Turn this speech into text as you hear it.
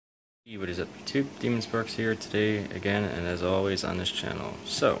What is up YouTube? DemonsSparks here today again, and as always on this channel.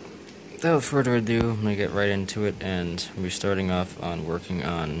 So, without further ado, I'm going to get right into it, and we'll be starting off on working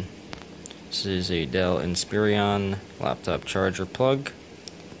on, this is a Dell Inspiron laptop charger plug,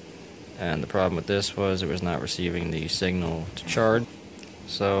 and the problem with this was it was not receiving the signal to charge.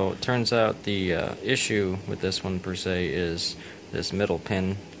 So it turns out the issue with this one per se is this middle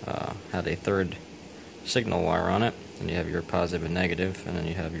pin had a third signal wire on it, and you have your positive and negative, and then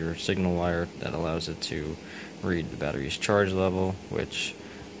you have your signal wire that allows it to read the battery's charge level, which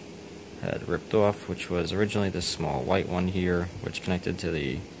had ripped off, which was originally this small white one here, which connected to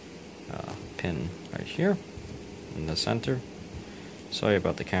the pin right here in the center. Sorry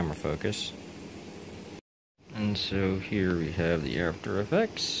about the camera focus. And so here we have the After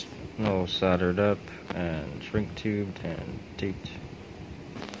Effects, all soldered up and shrink tubed and taped